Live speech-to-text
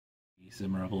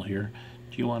Simrebel here.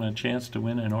 Do you want a chance to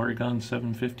win an Oregon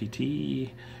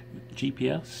 750T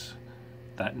GPS?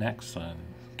 That next on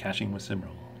Caching with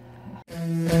Simrebel.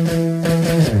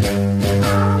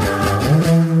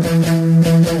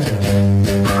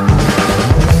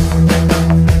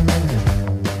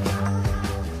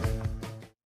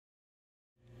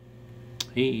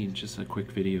 Hey, just a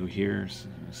quick video here.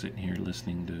 Sitting here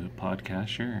listening to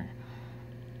Podcacher.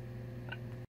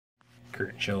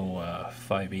 Current show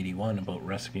 581 about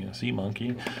rescuing a sea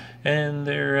monkey, and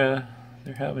they're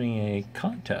having a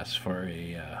contest for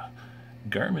a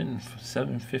Garmin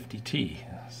 750T.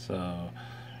 So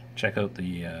check out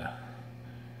the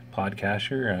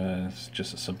Podcacher. It's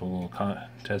just a simple little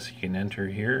contest you can enter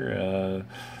here.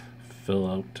 Fill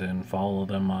out and follow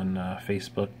them on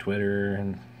Facebook, Twitter,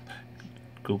 and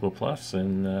Google Plus,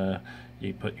 and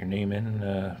you put your name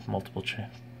in multiple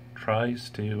tries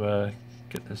to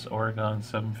get this Oregon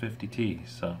 750T.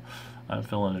 So I'm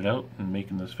filling it out and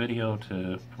making this video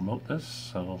to promote this.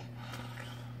 So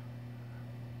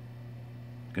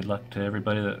good luck to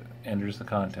everybody that enters the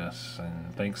contest,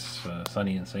 and thanks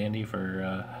Sunny and Sandy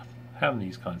for having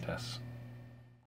these contests.